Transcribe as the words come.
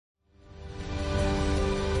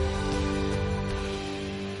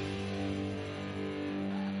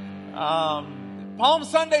Palm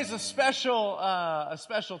Sunday is a special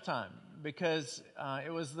time because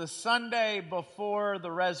it was the Sunday before the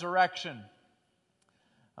resurrection.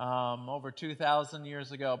 Over 2,000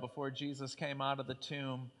 years ago, before Jesus came out of the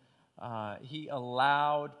tomb, he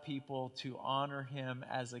allowed people to honor him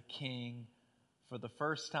as a king for the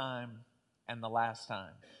first time and the last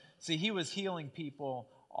time. See, he was healing people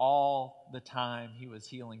all the time. He was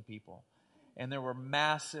healing people. And there were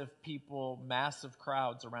massive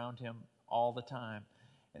crowds around him all the time.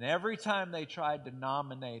 And every time they tried to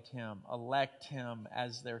nominate him, elect him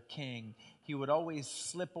as their king, he would always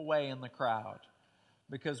slip away in the crowd.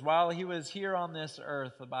 Because while he was here on this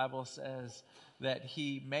earth, the Bible says that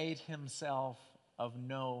he made himself of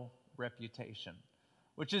no reputation,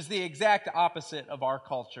 which is the exact opposite of our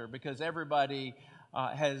culture, because everybody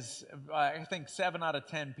has, I think 7 out of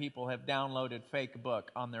 10 people have downloaded Facebook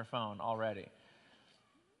on their phone already.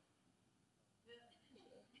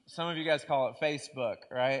 Some of you guys call it Facebook,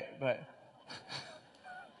 right?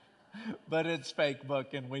 But it's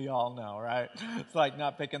Facebook, and we all know, right? It's like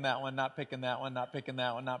not picking that one, not picking that one, not picking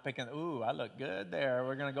that one, not picking. Ooh, I look good there.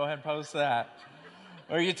 We're going to go ahead and post that.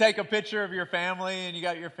 Or you take a picture of your family, and you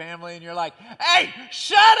got your family, and you're like, hey,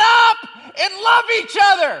 shut up and love each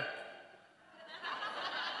other.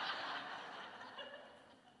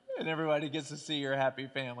 And everybody gets to see your happy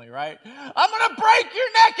family, right? I'm going to break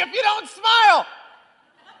your neck if you don't smile.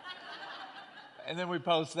 And then we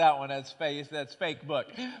post that one as that's Facebook.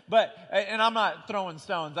 And I'm not throwing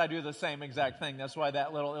stones. I do the same exact thing. That's why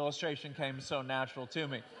that little illustration came so natural to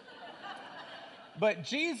me. But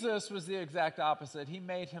Jesus was the exact opposite. He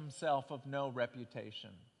made himself of no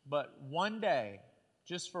reputation. But one day,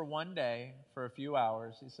 just for one day, for a few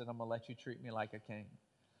hours, he said, I'm going to let you treat me like a king.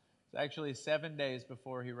 It's actually 7 days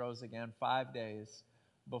before he rose again, 5 days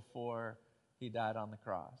before he died on the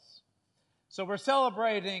cross. So we're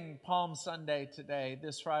celebrating Palm Sunday today.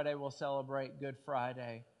 This Friday we'll celebrate Good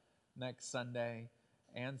Friday. Next Sunday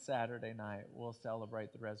and Saturday night we'll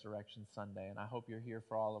celebrate the Resurrection Sunday. And I hope you're here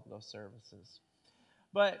for all of those services.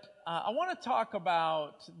 But I want to talk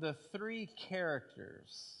about the 3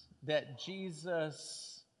 characters that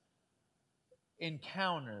Jesus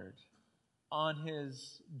encountered on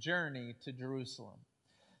his journey to Jerusalem.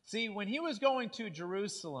 See, when he was going to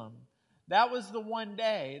Jerusalem, that was the one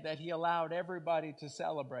day that he allowed everybody to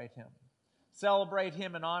celebrate him. Celebrate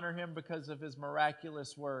him and honor him because of his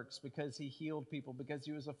miraculous works, because he healed people, because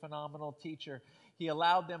he was a phenomenal teacher. He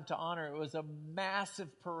allowed them to honor. It was a massive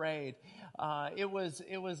parade. It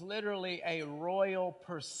was literally a royal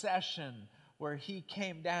procession where he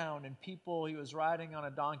came down and he was riding on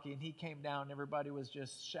a donkey and he came down and everybody was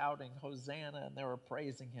just shouting, Hosanna, and they were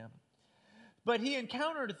praising him. But he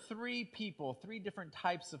encountered 3 different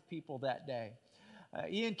types of people that day.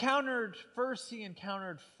 He encountered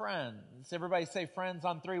friends. Everybody say friends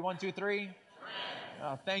on 3. 1, 2, 3.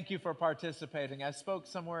 Thank you for participating. I spoke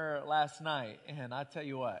somewhere last night, and I tell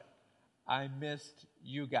you what, I missed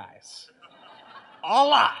you guys. A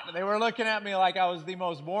lot. They were looking at me like I was the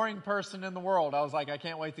most boring person in the world. I was like, I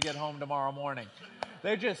can't wait to get home tomorrow morning.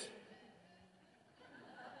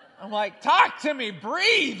 I'm like, talk to me,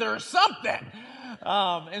 breathe or something.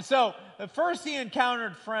 And so at first he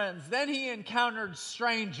encountered friends. Then he encountered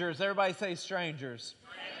strangers. Everybody say strangers.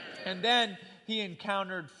 And then he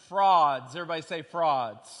encountered frauds. Everybody say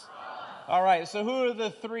frauds. All right, so who are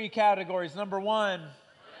the 3 categories? Number 1,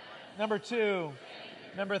 number 2,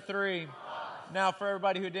 number 3. Now for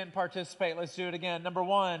everybody who didn't participate, let's do it again. Number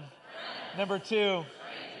 1, number 2,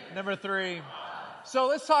 number 3. So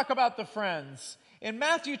let's talk about the friends. In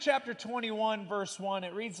Matthew chapter 21, verse 1,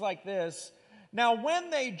 it reads like this. Now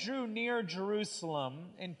when they drew near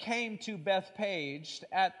Jerusalem and came to Bethphage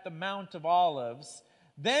at the Mount of Olives,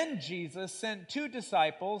 then Jesus sent 2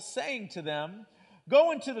 disciples, saying to them,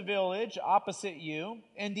 Go into the village opposite you,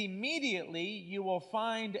 and immediately you will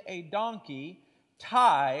find a donkey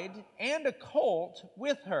tied and a colt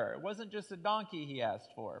with her. It wasn't just a donkey he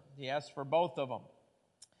asked for. He asked for both of them.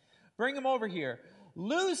 Bring them over here.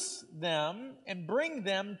 Loose them and bring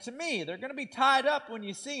them to me. They're going to be tied up when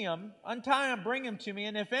you see them. Untie them, bring them to me.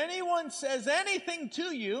 And if anyone says anything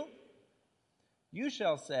to you, you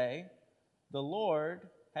shall say, the Lord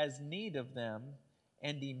has need of them,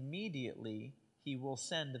 and immediately he will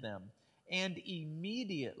send them. And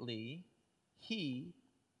immediately he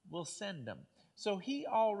will send them. So he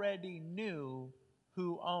already knew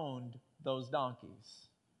who owned those donkeys.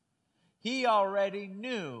 He already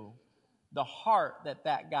knew the heart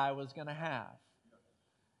that guy was going to have.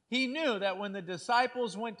 He knew that when the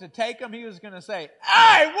disciples went to take him, he was going to say,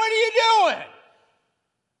 hey, what are you doing?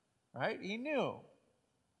 Right? He knew.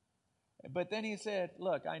 But then he said,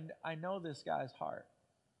 look, I know this guy's heart.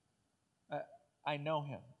 I know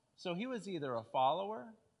him. So he was either a follower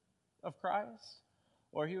of Christ,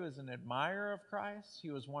 or he was an admirer of Christ. He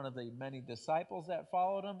was one of the many disciples that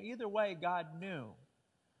followed him. Either way, God knew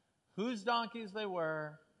whose donkeys they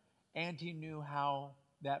were, and he knew how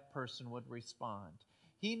that person would respond.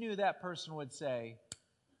 He knew that person would say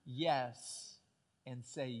yes, and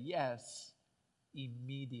say yes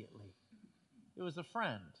immediately. It was a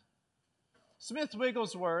friend. Smith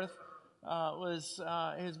Wigglesworth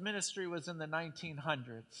his ministry was in the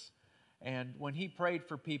 1900s. And when he prayed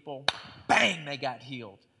for people, bang, they got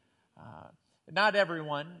healed. Not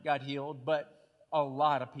everyone got healed, but a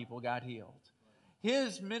lot of people got healed.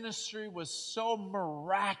 His ministry was so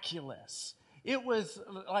miraculous. It was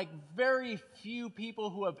like very few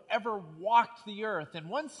people who have ever walked the earth. And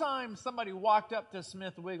one time somebody walked up to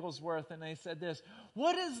Smith Wigglesworth and they said this,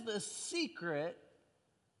 what is the secret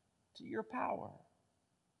to your power?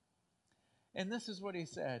 And this is what he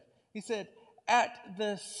said. He said, at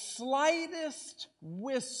the slightest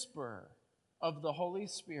whisper of the Holy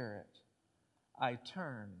Spirit, I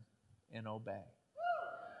turn and obey.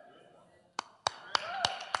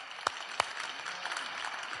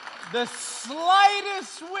 The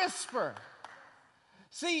slightest whisper.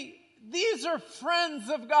 See, these are friends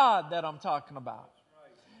of God that I'm talking about.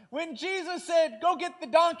 When Jesus said, go get the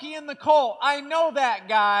donkey and the colt, I know that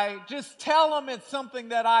guy. Just tell him it's something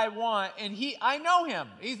that I want. And I know him.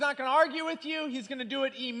 He's not going to argue with you. He's going to do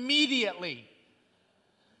it immediately.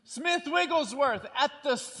 Smith Wigglesworth, at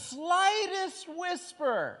the slightest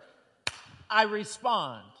whisper, I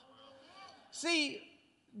respond. See,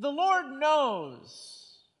 the Lord knows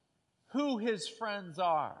who his friends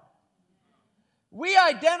are. We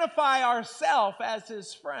identify ourselves as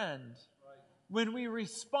his friend when we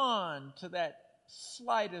respond to that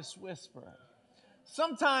slightest whisper.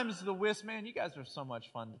 Sometimes the whisper, man, you guys are so much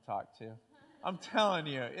fun to talk to. I'm telling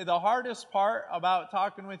you, the hardest part about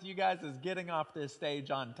talking with you guys is getting off this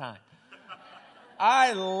stage on time.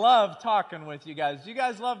 I love talking with you guys. Do you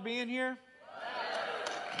guys love being here?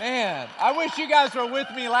 Man, I wish you guys were with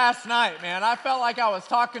me last night, man. I felt like I was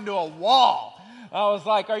talking to a wall. I was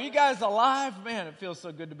like, are you guys alive? Man, it feels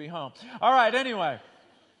so good to be home. All right, anyway.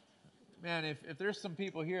 Man, if there's some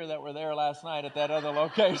people here that were there last night at that other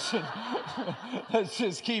location, let's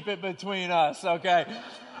just keep it between us, okay?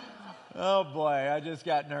 Oh, boy, I just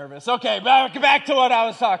got nervous. Okay, back to what I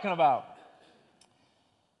was talking about.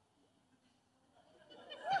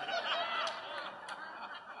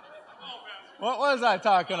 What was I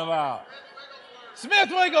talking about?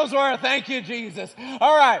 Smith Wigglesworth, thank you, Jesus.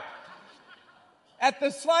 All right. At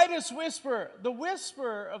the slightest whisper, the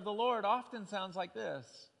whisper of the Lord often sounds like this.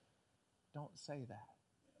 Don't say that.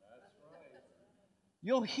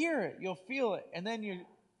 You'll hear it, you'll feel it, and then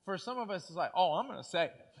for some of us, it's like, oh, I'm going to say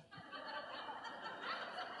it.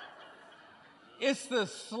 It's the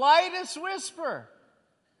slightest whisper.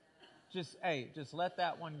 Just let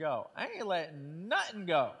that one go. I ain't letting nothing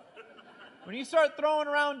go. When you start throwing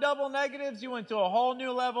around double negatives, you went to a whole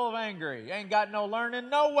new level of angry. You ain't got no learning,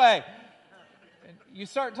 no way. And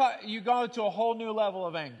you go to a whole new level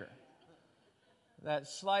of anger. That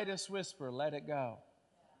slightest whisper, let it go.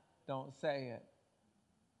 Don't say it.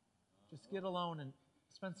 Just get alone and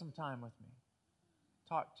spend some time with me.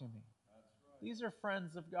 Talk to me. These are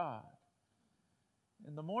friends of God.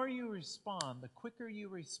 And the more you respond, the quicker you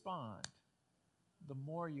respond, the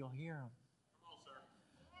more you'll hear them.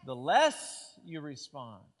 The less you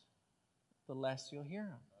respond, the less you'll hear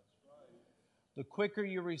them. The quicker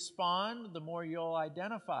you respond, the more you'll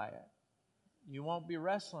identify it. You won't be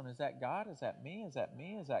wrestling. Is that God? Is that me? Is that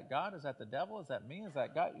me? Is that God? Is that the devil? Is that me? Is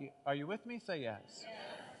that God? Are you with me? Say yes.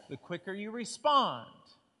 The quicker you respond,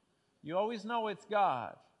 you always know it's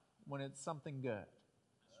God when it's something good.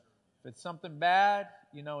 If it's something bad,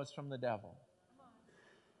 you know it's from the devil.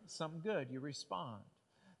 Something good, you respond.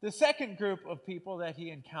 The second group of people that he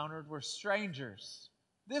encountered were strangers.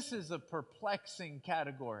 This is a perplexing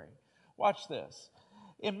category. Watch this.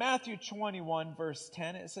 In Matthew 21, verse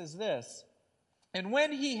 10, it says this, and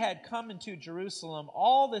when he had come into Jerusalem,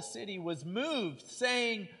 all the city was moved,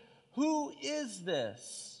 saying, who is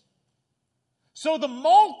this? So the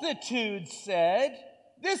multitude said,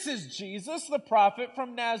 this is Jesus, the prophet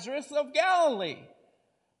from Nazareth of Galilee.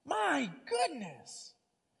 My goodness.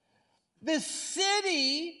 This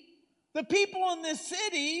city, the people in this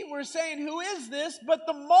city were saying, who is this? But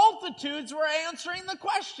the multitudes were answering the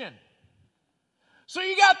question. So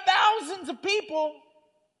you got thousands of people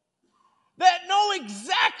that know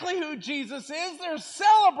exactly who Jesus is. They're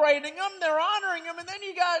celebrating him. They're honoring him. And then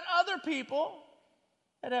you got other people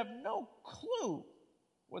that have no clue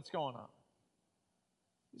What's going on?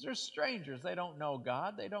 These are strangers. They don't know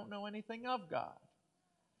God. They don't know anything of God.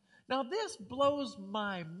 Now, this blows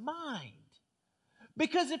my mind.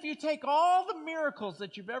 Because if you take all the miracles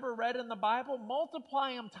that you've ever read in the Bible,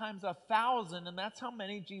 multiply them times 1,000, and that's how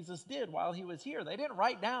many Jesus did while he was here. They didn't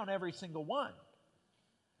write down every single one.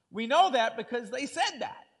 We know that because they said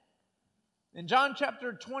that. In John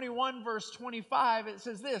chapter 21, verse 25, it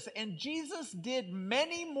says this, "And Jesus did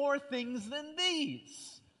many more things than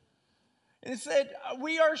these." And it said,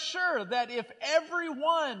 "We are sure that if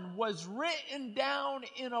everyone was written down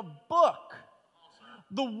in a book,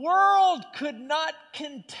 the world could not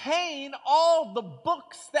contain all the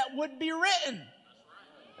books that would be written."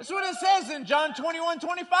 That's what it says in John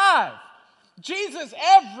 21:25. Jesus,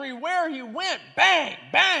 everywhere he went, bang,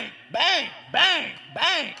 bang, bang, bang,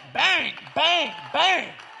 bang, bang, bang,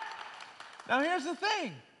 bang. Now here's the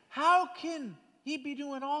thing. How can he be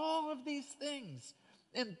doing all of these things?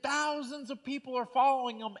 And thousands of people are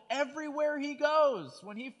following him everywhere he goes.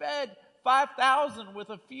 When he fed 5,000 with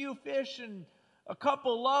a few fish and a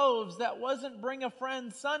couple loaves, that wasn't Bring a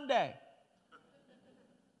Friend Sunday.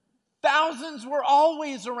 Thousands were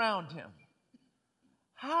always around him.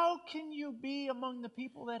 How can you be among the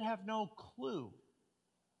people that have no clue?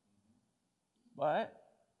 But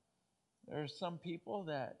there's some people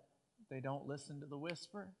that they don't listen to the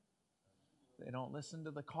whisper. They don't listen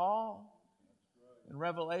to the call. In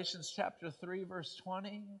Revelation chapter 3, verse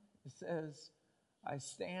 20, it says, "I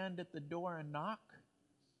stand at the door and knock.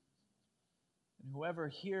 And whoever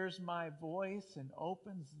hears my voice and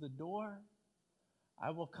opens the door,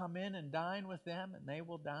 I will come in and dine with them, and they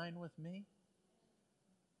will dine with me."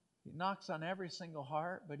 He knocks on every single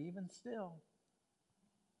heart, but even still,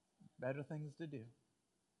 better things to do.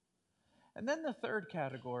 And then the third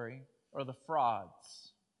category are the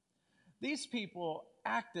frauds. These people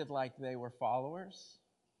acted like they were followers,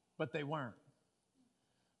 but they weren't.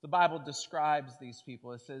 The Bible describes these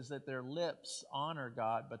people. It says that their lips honor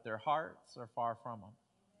God, but their hearts are far from Him.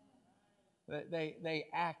 They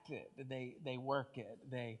act it. They work it.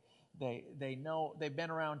 They know, they've been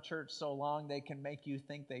around church so long they can make you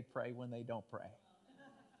think they pray when they don't pray.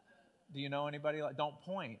 Do you know anybody like? Don't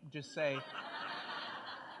point. Just say.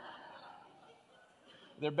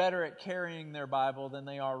 They're better at carrying their Bible than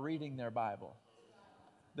they are reading their Bible.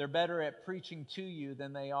 They're better at preaching to you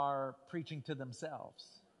than they are preaching to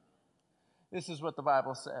themselves. This is what the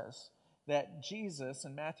Bible says. That Jesus,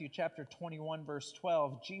 in Matthew chapter 21, verse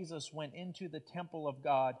 12, Jesus went into the temple of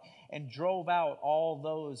God and drove out all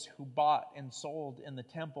those who bought and sold in the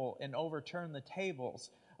temple and overturned the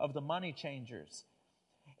tables of the money changers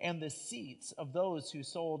and the seats of those who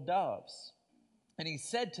sold doves. And he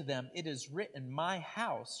said to them, "It is written, my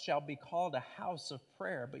house shall be called a house of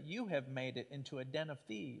prayer, but you have made it into a den of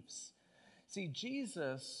thieves." See,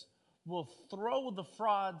 Jesus will throw the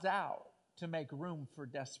frauds out to make room for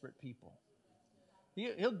desperate people.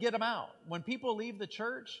 He'll get them out. When people leave the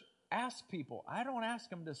church, ask people. I don't ask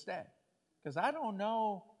them to stay because I don't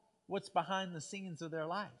know what's behind the scenes of their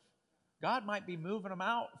life. God might be moving them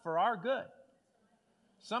out for our good.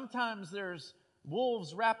 Sometimes there's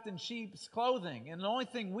wolves wrapped in sheep's clothing, and the only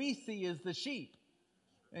thing we see is the sheep.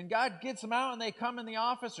 And God gets them out, and they come in the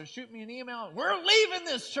office or shoot me an email, "We're leaving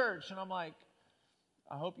this church." And I'm like,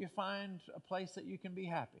 I hope you find a place that you can be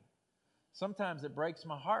happy. Sometimes it breaks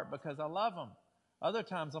my heart because I love them. Other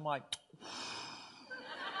times I'm like,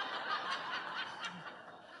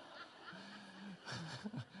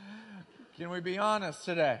 can we be honest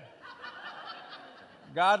today?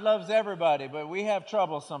 God loves everybody, but we have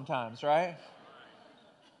trouble sometimes, right?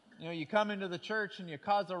 You know, you come into the church and you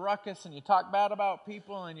cause a ruckus and you talk bad about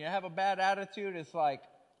people and you have a bad attitude. It's like,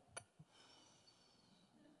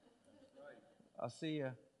 I'll see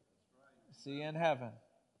you. See you in heaven.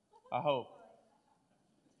 I hope.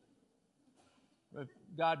 But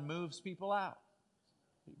God moves people out.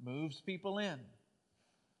 He moves people in.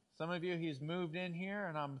 Some of you, He's moved in here,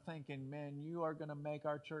 and I'm thinking, man, you are going to make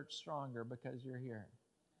our church stronger because you're here.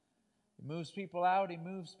 He moves people out. He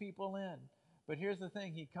moves people in. But here's the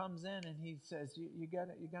thing. He comes in and He says, you're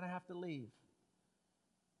going to have to leave.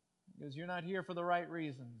 Because you're not here for the right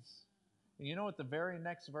reasons. And you know what the very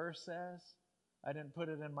next verse says? I didn't put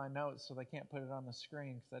it in my notes, so they can't put it on the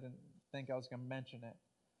screen because I didn't think I was going to mention it.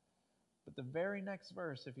 But the very next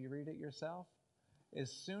verse, if you read it yourself,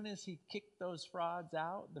 as soon as He kicked those frauds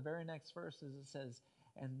out, the very next verse is it says,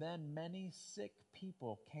 "And then many sick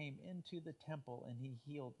people came into the temple and He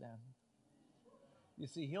healed them." You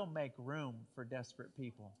see, He'll make room for desperate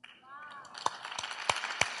people.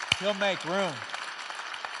 He'll make room.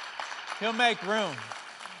 He'll make room.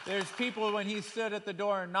 There's people, when he stood at the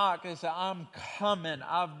door and knocked, they said, I'm coming.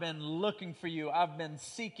 I've been looking for you. I've been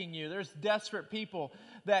seeking you. There's desperate people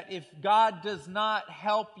that if God does not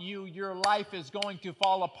help you, your life is going to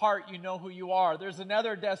fall apart. You know who you are. There's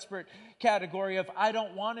another desperate category of, I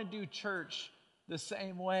don't want to do church the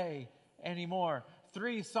same way anymore.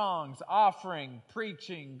 3 songs, offering,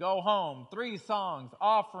 preaching, go home. 3 songs,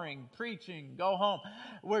 offering, preaching, go home.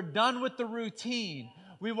 We're done with the routine.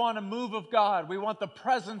 We want a move of God. We want the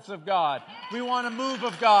presence of God. We want a move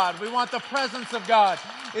of God. We want the presence of God.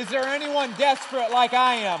 Is there anyone desperate like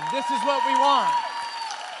I am? This is what we want.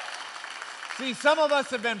 See, some of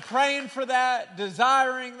us have been praying for that,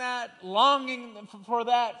 desiring that, longing for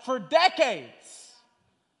that for decades.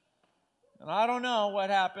 And I don't know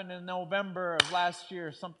what happened in November of last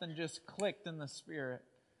year. Something just clicked in the spirit.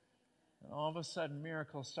 And all of a sudden,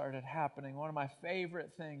 miracles started happening. One of my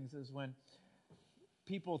favorite things is when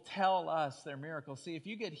people tell us their miracles. See, if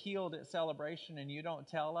you get healed at Celebration and you don't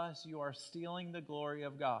tell us, you are stealing the glory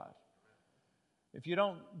of God. If you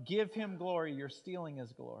don't give Him glory, you're stealing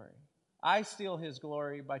His glory. I steal His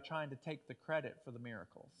glory by trying to take the credit for the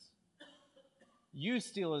miracles. You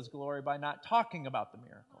steal His glory by not talking about the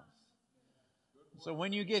miracles. So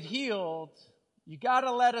when you get healed, you got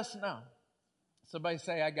to let us know. Somebody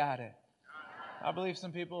say, I got it. I believe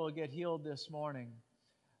some people will get healed this morning.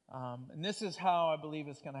 And this is how I believe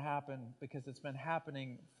it's going to happen, because it's been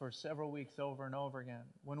happening for several weeks over and over again.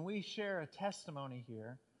 When we share a testimony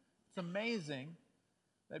here, it's amazing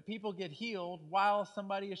that people get healed while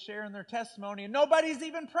somebody is sharing their testimony and nobody's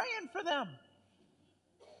even praying for them.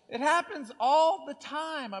 It happens all the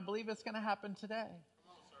time. I believe it's going to happen today.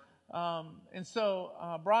 And so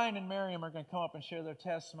Brian and Miriam are going to come up and share their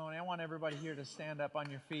testimony. I want everybody here to stand up on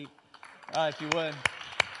your feet, if you would.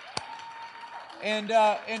 And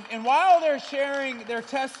while they're sharing their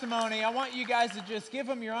testimony, I want you guys to just give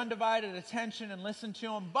them your undivided attention and listen to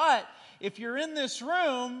them. But if you're in this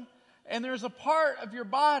room and there's a part of your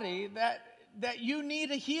body that you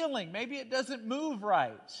need a healing, maybe it doesn't move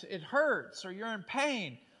right, it hurts, or you're in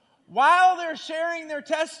pain, while they're sharing their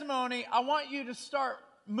testimony, I want you to start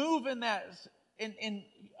moving that.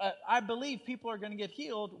 I believe people are going to get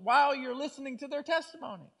healed while you're listening to their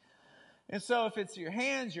testimony. And so if it's your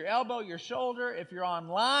hands, your elbow, your shoulder, if you're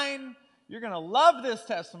online, you're going to love this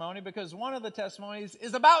testimony, because one of the testimonies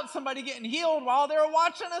is about somebody getting healed while they're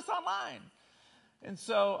watching us online. And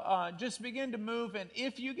so just begin to move. And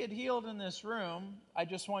if you get healed in this room, I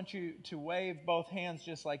just want you to wave both hands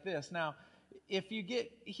just like this. Now, if you get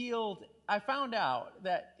healed, I found out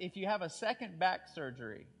that if you have a second back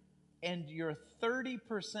surgery and you're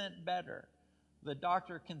 30% better, the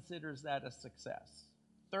doctor considers that a success.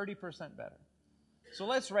 30% better. So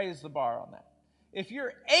let's raise the bar on that. If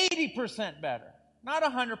you're 80% better, not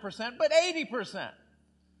 100%, but 80%,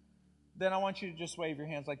 then I want you to just wave your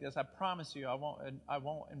hands like this. I promise you, I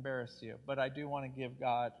won't embarrass you, but I do want to give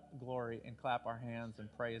God glory and clap our hands and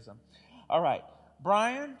praise Him. All right,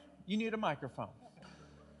 Brian, you need a microphone.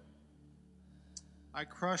 I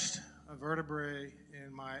crushed a vertebrae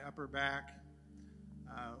in my upper back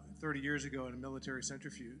 30 years ago in a military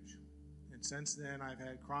centrifuge. And since then, I've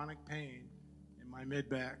had chronic pain in my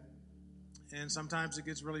mid-back. And sometimes it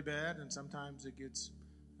gets really bad, and sometimes it gets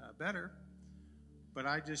better. But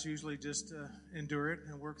I usually endure it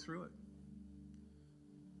and work through it.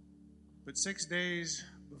 But 6 days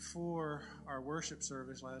before our worship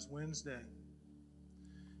service last Wednesday,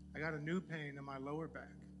 I got a new pain in my lower back,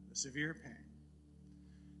 a severe pain.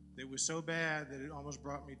 It was so bad that it almost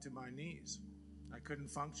brought me to my knees. I couldn't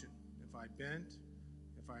function. If I bent,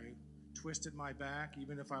 if I twisted my back,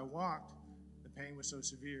 even if I walked, the pain was so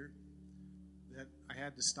severe that I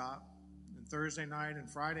had to stop. And Thursday night and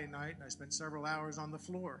Friday night, I spent several hours on the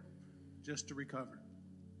floor just to recover.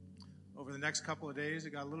 Over the next couple of days,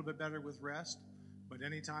 it got a little bit better with rest, but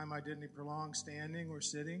anytime I did any prolonged standing or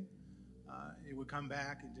sitting, it would come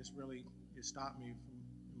back and just stop me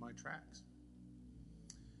from my tracks.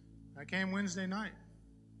 I came Wednesday night,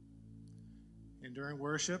 and during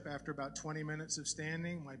worship, after about 20 minutes of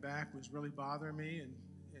standing, my back was really bothering me,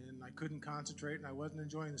 and I couldn't concentrate, and I wasn't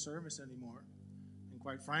enjoying the service anymore. And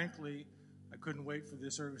quite frankly, I couldn't wait for the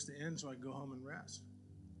service to end so I could go home and rest.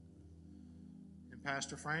 And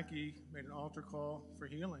Pastor Frankie made an altar call for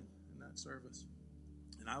healing in that service,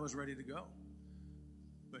 and I was ready to go.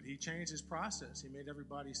 But he changed his process. He made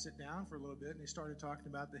everybody sit down for a little bit, and he started talking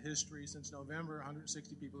about the history. Since November,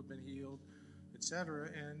 160 people have been healed, etc.,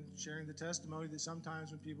 and sharing the testimony that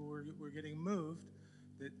sometimes when people were getting moved,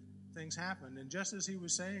 that things happened. And just as he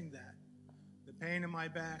was saying that, the pain in my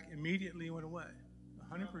back immediately went away,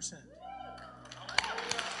 100%.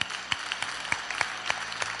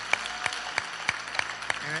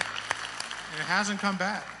 And it hasn't come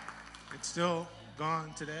back. It's still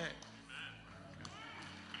gone today.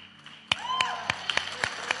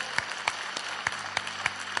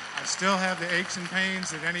 I still have the aches and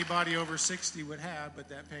pains that anybody over 60 would have, but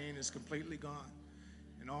that pain is completely gone.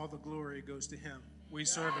 And all the glory goes to him. We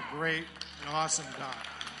serve a great and awesome God.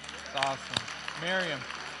 That's awesome. Miriam.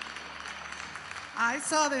 I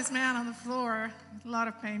saw this man on the floor, a lot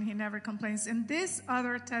of pain, he never complains. And this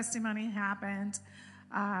other testimony happened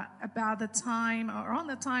about the time, or on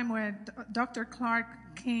the time when Dr. Clark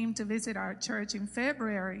came to visit our church in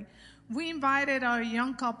February. We invited a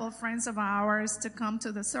young couple, friends of ours, to come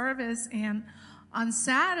to the service, and on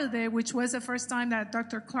Saturday, which was the first time that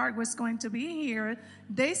Dr. Clark was going to be here,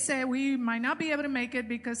 they said we might not be able to make it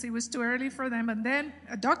because it was too early for them. And then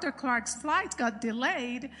Dr. Clark's flight got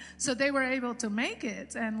delayed, so they were able to make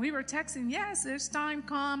it. And we were texting, yes, there's time,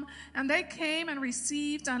 come. And they came and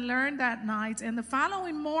received and learned that night. And the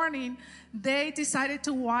following morning, they decided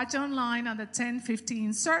to watch online on the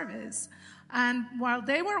 10:15 service. And while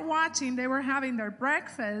they were watching, they were having their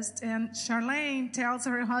breakfast, and Charlene tells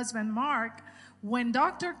her husband, Mark, when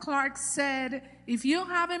Dr. Clark said, if you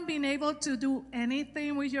haven't been able to do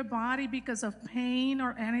anything with your body because of pain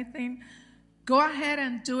or anything, go ahead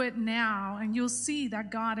and do it now, and you'll see that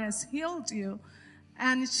God has healed you.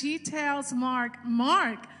 And she tells Mark,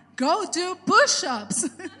 go do push-ups.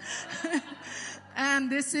 And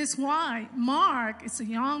this is why. Mark is a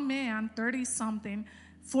young man, 30-something.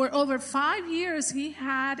 For over 5 years, he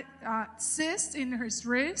had cysts in his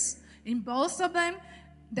wrists, in both of them,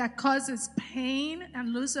 that causes pain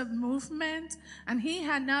and loss of movement. And he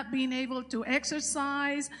had not been able to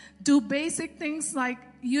exercise, do basic things like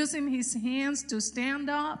using his hands to stand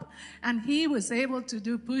up. And he was able to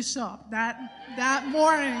do push-up that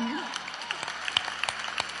morning.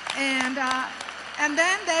 And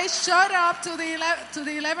then they showed up to the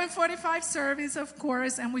 11:45 service, of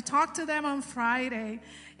course, and we talked to them on Friday.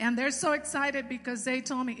 And they're so excited because they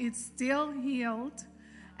told me it's still healed,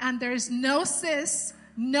 and there's no cysts,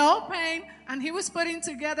 no pain. And he was putting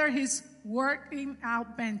together his working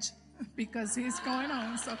out bench because he's going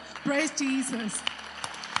on. So praise Jesus.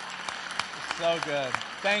 So good.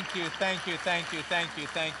 Thank you, thank you, thank you, thank you,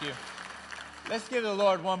 thank you. Let's give the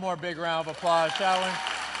Lord one more big round of applause, shall we?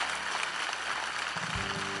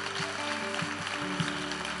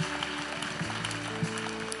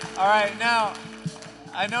 All right, now,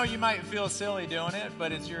 I know you might feel silly doing it,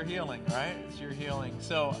 but it's your healing, right? It's your healing.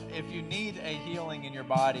 So if you need a healing in your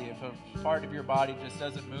body, if a part of your body just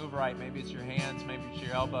doesn't move right, maybe it's your hands, maybe it's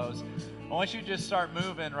your elbows, I want you to just start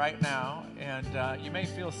moving right now. And you may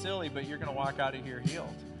feel silly, but you're going to walk out of here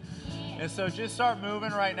healed. And so just start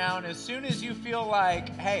moving right now. And as soon as you feel like,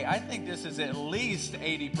 hey, I think this is at least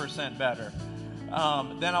 80% better,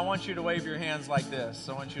 then I want you to wave your hands like this.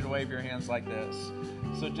 I want you to wave your hands like this.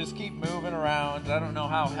 So just keep moving around. I don't know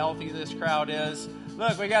how healthy this crowd is.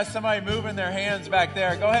 Look, we got somebody moving their hands back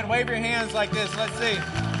there. Go ahead and wave your hands like this. Let's see.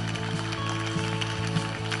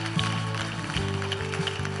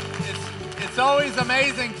 It's always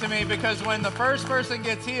amazing to me because when the first person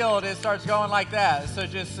gets healed, it starts going like that. So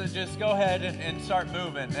just go ahead and start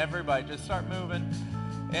moving. Everybody, just start moving.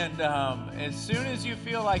 And as soon as you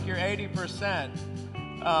feel like you're 80%,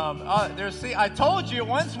 I told you,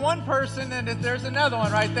 once one person, and there's another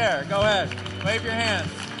one right there. Go ahead. Wave your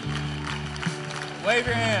hands. Wave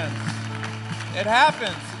your hands. It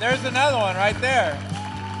happens. There's another one right there.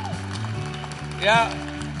 Yeah.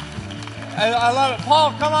 I love it.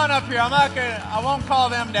 Paul, come on up here. I won't call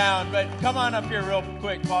them down, but come on up here real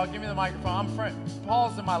quick, Paul. Give me the microphone.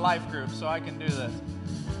 Paul's in my life group, so I can do this.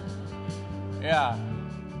 Yeah.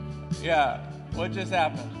 What just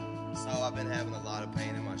happened? So I've been having a lot of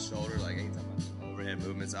pain in my shoulder, like anytime I do overhead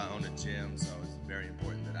movements. I own a gym, so it's very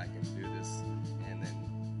important that I can do this. And then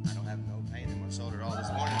I don't have no pain in my shoulder at all this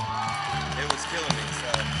morning. It was killing me,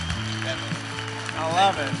 so definitely. I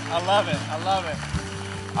love it.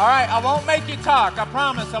 All right, I won't make you talk. I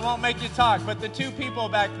promise I won't make you talk. But the two people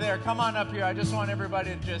back there, come on up here. I just want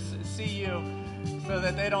everybody to just see you so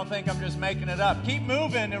that they don't think I'm just making it up. Keep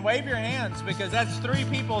moving and wave your hands because that's 3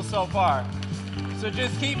 people so far. So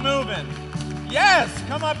just keep moving. Yes,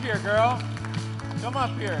 come up here, girl. Come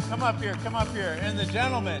up here. And the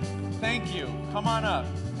gentleman, thank you. Come on up.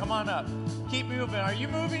 Keep moving. Are you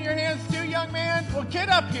moving your hands too, young man? Well, get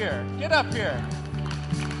up here. Get up here.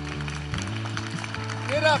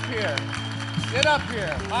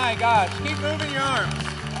 My gosh, keep moving your arms.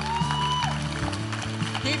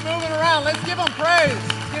 Keep moving around. Let's give them praise.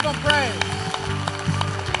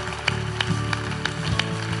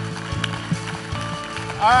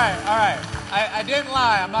 All right. I didn't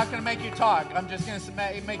lie. I'm not going to make you talk. I'm just going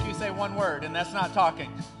to make you say one word, and that's not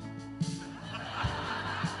talking.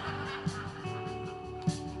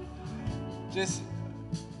 Just,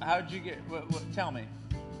 how'd you get, tell me.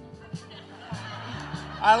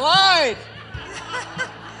 I lied.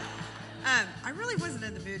 I really wasn't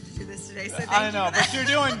in the mood to do this today, so thank I you know, for that. but you're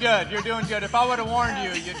doing good. You're doing good. If I would have warned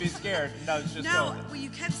you, you'd be scared. No, it's just No, going. well, you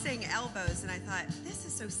kept saying elbows, and I thought, this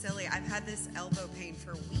is so silly. I've had this elbow pain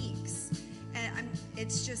for weeks. And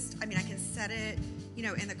it's just, I can set it,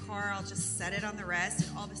 in the car, I'll just set it on the rest,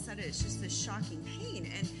 and all of a sudden it's just this shocking pain.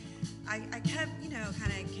 And I kept,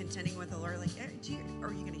 kind of contending with the Lord, like, are you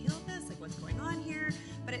going to heal this? Like, what's going on here?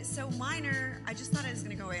 But it's so minor, I just thought it was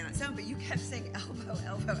going to go away on its own. But you kept saying elbow,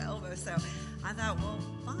 elbow, elbow. So I thought, well,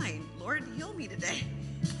 fine, Lord, heal me today.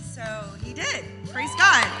 So he did. Praise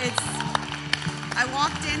God. I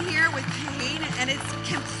walked in here with pain, and it's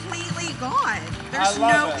completely gone. There's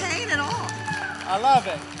no pain at all. I love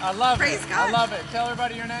it. I love it. Praise God. I love it. Tell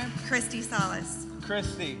everybody your name. Christy Salas.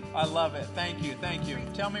 Christy, I love it. Thank you. Thank you.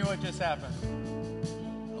 Tell me what just happened.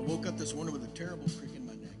 I woke up this morning with a terrible crick in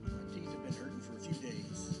my neck. My teeth have been hurting for a few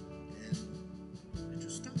days, and it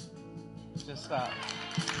just stopped. Just stop.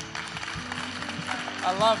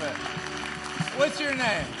 I love it. What's your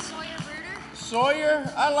name? Sawyer Bruder.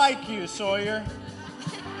 Sawyer? I like you, Sawyer.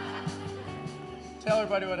 Tell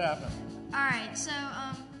everybody what happened. All right, so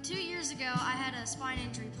 2 years ago, I had a spine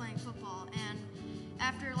injury playing football, and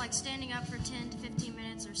after standing up for 10 to 15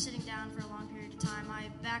 minutes or sitting down for a long period of time, my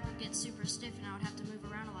back would get super stiff and I would have to move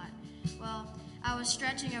around a lot. Well, I was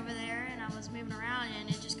stretching over there and I was moving around and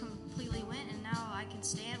it just completely went, and now I can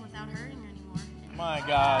stand without hurting anymore. My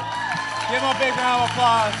God. Give him a big round of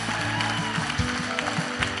applause.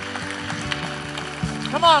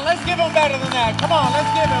 Come on, let's give him better than that. Come on,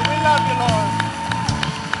 let's give it. We love you, Lord.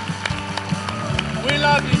 We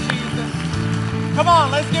love you, Jesus. Come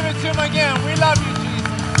on, let's give it to him again. We love you, Jesus.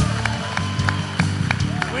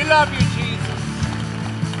 We love you, Jesus.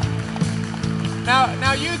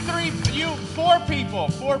 Now you four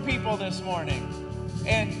people this morning,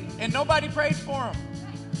 and nobody prayed for them.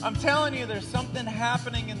 I'm telling you, there's something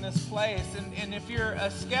happening in this place, and if you're a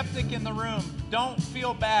skeptic in the room, don't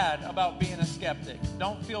feel bad about being a skeptic.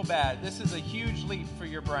 Don't feel bad. This is a huge leap for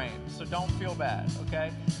your brain, so don't feel bad,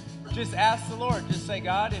 okay? Just ask the Lord. Just say,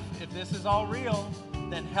 God, if this is all real,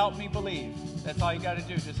 then help me believe. That's all you got to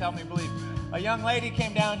do. Just help me believe. A young lady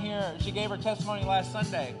came down here. She gave her testimony last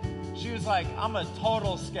Sunday. She was like, I'm a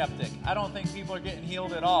total skeptic. I don't think people are getting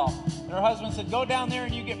healed at all. And her husband said, go down there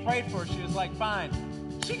and you get prayed for. She was like, fine.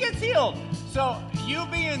 She gets healed. So you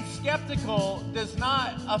being skeptical does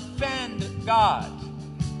not offend God.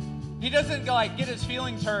 He doesn't get his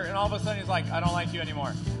feelings hurt and all of a sudden he's like, I don't like you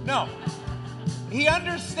anymore. No. He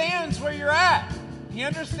understands where you're at. He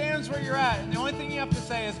understands where you're at. And the only thing you have to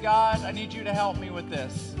say is, God, I need you to help me with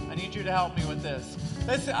this. I need you to help me with this.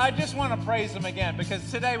 Listen, I just want to praise him again because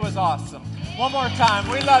today was awesome. One more time.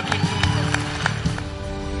 We love you, Jesus.